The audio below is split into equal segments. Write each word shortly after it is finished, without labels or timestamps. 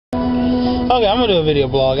Okay, I'm gonna do a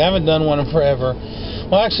video blog. I haven't done one in forever.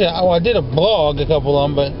 Well, actually, I did a blog, a couple of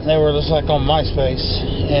them, but they were just like on MySpace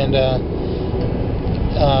and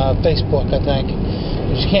Facebook, I think.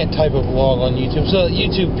 You can't type a blog on YouTube. So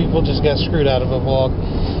YouTube people just got screwed out of a blog.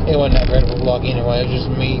 It wasn't that great of a blog anyway. It was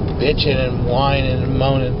just me bitching and whining and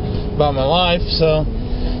moaning about my life. So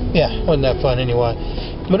yeah, wasn't that fun anyway.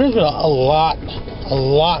 But there's been a lot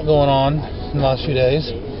going on in the last few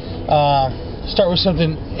days. Start with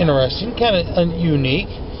something interesting, kind of unique.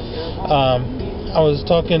 I was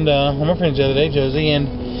talking to one of my friends the other day, Josie,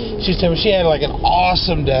 and she told me she had like an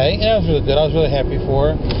awesome day. And it was really good. I was really happy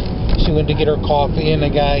for her. She went to get her coffee, and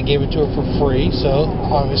the guy gave it to her for free. So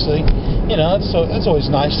obviously, you know, it's always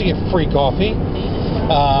nice to get free coffee.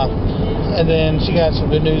 And then she got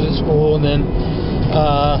some good news at school, and then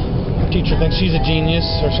her teacher thinks she's a genius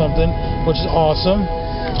or something, which is awesome.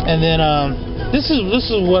 And then this is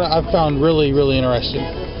what I found really interesting.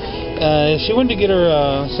 She went to get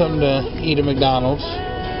her something to eat at McDonald's.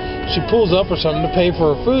 She pulls up or something to pay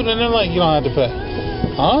for her food, and they're like, "You don't have to pay."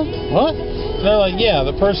 Huh? What? And they're like, "Yeah,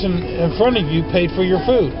 the person in front of you paid for your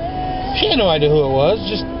food." She had no idea who it was.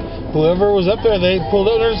 Just whoever was up there, they pulled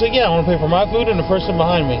up and said, "Yeah, I want to pay for my food and the person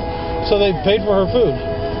behind me." So they paid for her food.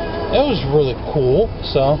 That was really cool.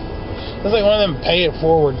 So it's like one of them pay it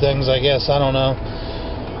forward things, I guess. I don't know.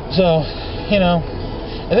 So, you know.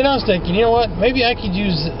 And then I was thinking, you know what? Maybe I could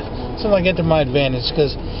use something like that to my advantage,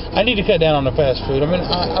 because I need to cut down on the fast food. I mean,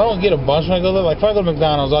 I don't get a bunch when I go there. Like if I go to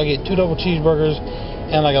McDonald's, I'll get 2 double cheeseburgers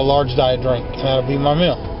and like a large diet drink, and that'll be my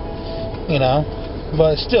meal, you know.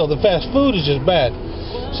 But still, the fast food is just bad.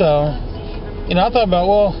 So, you know, I thought about,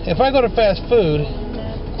 well, if I go to fast food,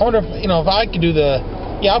 I wonder if, you know, if I could do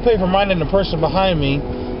I'll pay for mine and the person behind me.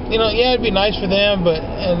 You know, yeah, it'd be nice for them,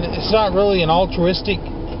 and it's not really an altruistic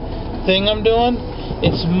thing I'm doing.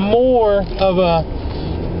 It's more of a,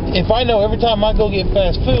 if I know every time I go get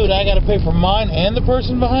fast food, I got to pay for mine and the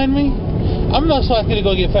person behind me, I'm less likely to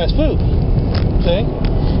go get fast food. See?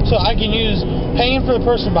 So I can use paying for the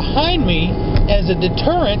person behind me as a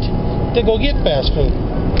deterrent to go get fast food.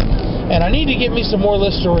 And I need to get me some more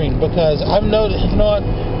Listerine, because I've noticed, you know what?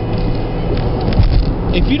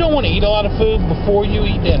 If you don't want to eat a lot of food before you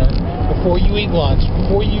eat dinner, before you eat lunch,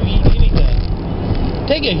 before you eat anything,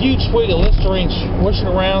 take a huge swig of Listerine, swish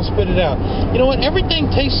it around, spit it out. You know what?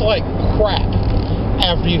 Everything tastes like crap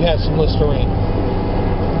after you've had some Listerine.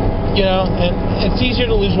 You know, and it's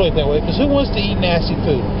easier to lose weight that way, because who wants to eat nasty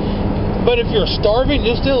food? But if you're starving,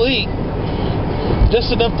 you'll still eat.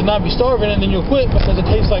 Just enough to not be starving, and then you'll quit because it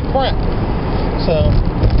tastes like crap.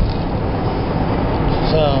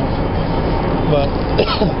 But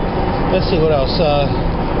let's see what else.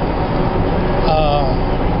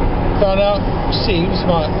 Found out Steve's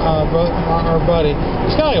our buddy.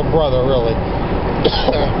 He's kind of like a brother, really.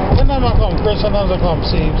 Sometimes I call him Chris, sometimes I call him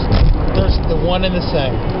Steve's. There's the one and the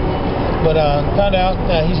same. But found out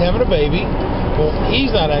that he's having a baby. Well,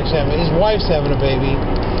 he's not actually having, his wife's having a baby.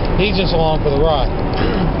 He's just along for the ride.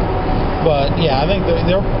 But yeah, I think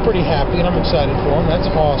they're pretty happy, and I'm excited for them. That's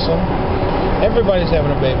awesome. Everybody's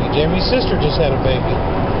having a baby. Jamie's sister just had a baby.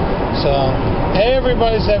 So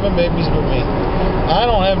everybody's having babies but me. I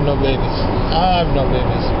don't have no babies. I have no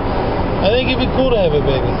babies. I think it'd be cool to have a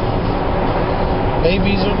baby.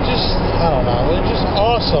 Babies are just, I don't know, they're just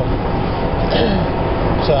awesome.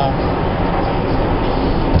 So,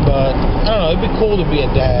 but I don't know, it'd be cool to be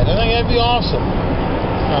a dad. I think that'd be awesome.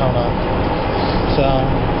 I don't know. So,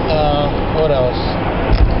 what else?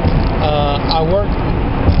 I worked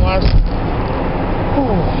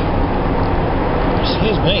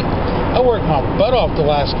excuse me. I worked my butt off the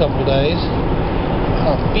last couple of days.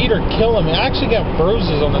 My feet are killing me. I actually got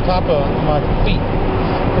bruises on the top of my feet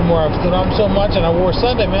from where I've stood on so much, and I wore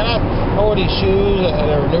Sunday, man. I wore these shoes.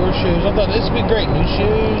 They were newer shoes. I thought this would be great. New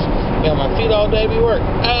shoes. Be on my feet all day, be work.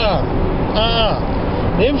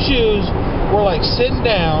 Them shoes were like sitting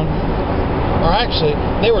down, or actually,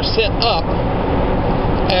 they were set up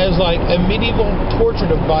as like a medieval torture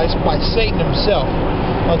device by Satan himself.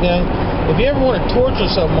 Okay? If you ever want to torture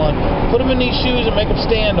someone, put them in these shoes and make them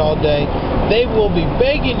stand all day. They will be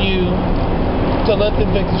begging you to let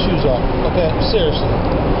them take the shoes off. Okay? Seriously.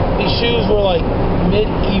 These shoes were like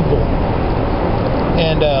medieval.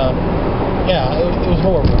 And, yeah, it was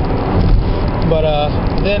horrible. But,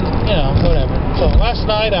 then, you know, whatever. So, last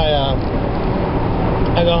night I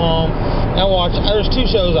got home. I watched, there's 2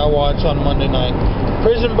 shows I watched on Monday night.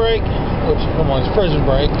 Prison Break, which, come on, it's Prison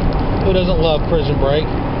Break. Who doesn't love Prison Break?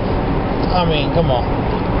 I mean, come on.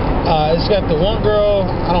 It's got the one girl,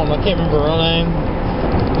 I can't remember her name.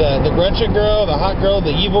 The Gretchen girl, the hot girl,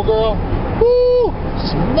 the evil girl. Woo!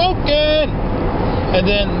 Smoking! And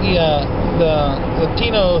then the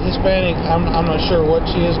Latino Hispanic, I'm not sure what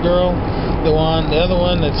she is, girl. The other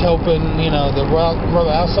one that's helping, you know, the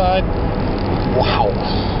brother outside. Wow.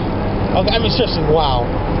 Okay, I mean seriously, wow.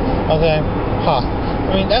 Okay, huh.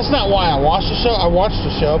 I mean, that's not why I watched the show. I watched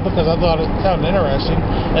the show because I thought it sounded interesting,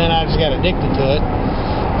 and I just got addicted to it.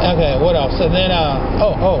 Okay, what else? And then,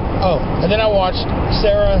 and then I watched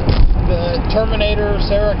the Terminator,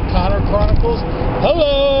 Sarah Connor Chronicles.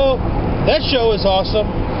 Hello! That show is awesome.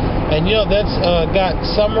 And, you know, that's got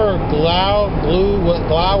Summer Glau,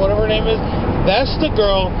 whatever her name is. That's the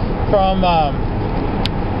girl from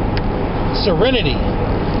Serenity.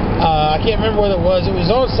 I can't remember what it was. It was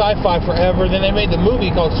on Sci-Fi forever. Then they made the movie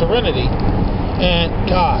called Serenity. And,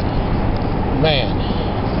 God, man.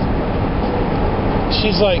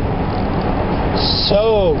 She's like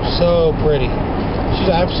so pretty. She's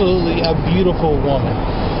absolutely a beautiful woman.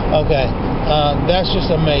 Okay, that's just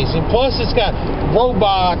amazing. Plus, it's got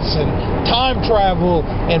robots and time travel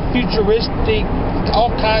and futuristic,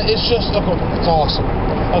 all kinds. It's just it's awesome.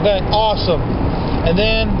 Okay, awesome. And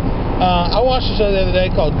then I watched a show the other day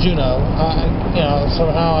called JUNO. You know,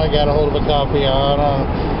 somehow I got a hold of a copy. I don't know.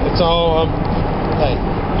 It's all hey.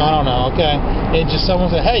 I don't know, okay? It just, someone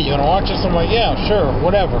said, hey, you want to watch this? I'm like, yeah, sure,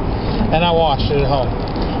 whatever. And I watched it at home.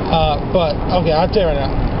 But, okay, I'll tell you right now.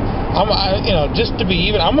 You know, just to be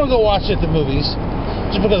even, I'm going to go watch it at the movies.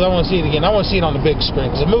 Just because I want to see it again. I want to see it on the big screen.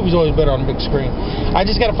 Because the movie's always better on the big screen. I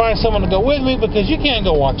just got to find someone to go with me. Because you can't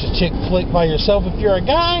go watch a chick flick by yourself if you're a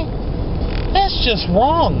guy. That's just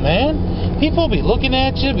wrong, man. People be looking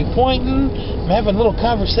at you, be pointing, having little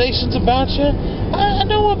conversations about you. I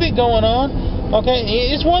know what be going on. Okay,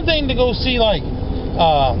 it's one thing to go see like,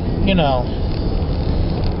 you know,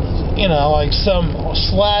 like some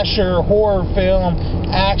slasher horror film,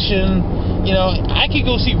 action. You know, I could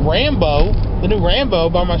go see Rambo, the new Rambo,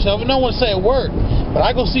 by myself, and no one say a word. But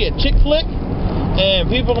I go see a chick flick, and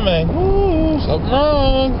people are like, ooh, something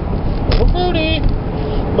wrong, little booty.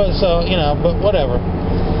 But so, you know, but whatever.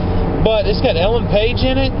 But it's got Ellen Page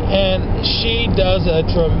in it, and she does a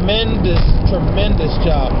tremendous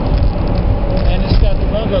job. And it's got the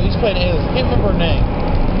one girl, he's playing aliens, I can't remember her name.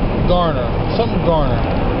 Garner.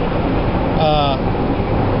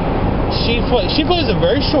 She plays a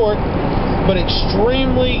very short but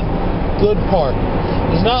extremely good part.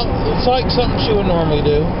 It's like something she would normally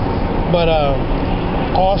do, but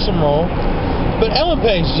awesome role. But Ellen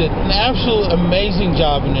Page did an absolute amazing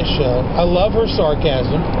job in this show. I love her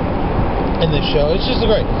sarcasm in this show. It's just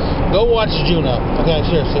great. Go watch JUNO. Okay,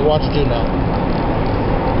 seriously, watch JUNO.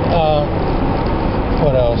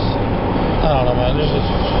 What else? I don't know, man.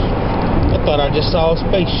 I thought I just saw a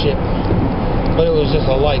spaceship, but it was just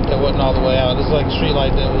a light that wasn't all the way out. It's like a street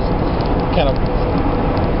light that was kind of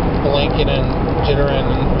blinking and jittering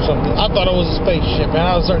and something. I thought it was a spaceship, man.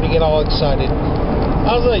 I was starting to get all excited.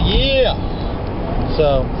 I was like, yeah.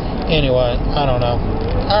 So, anyway, I don't know.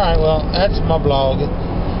 Alright, well, that's my blog.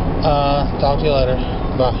 Talk to you later.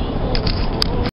 Bye.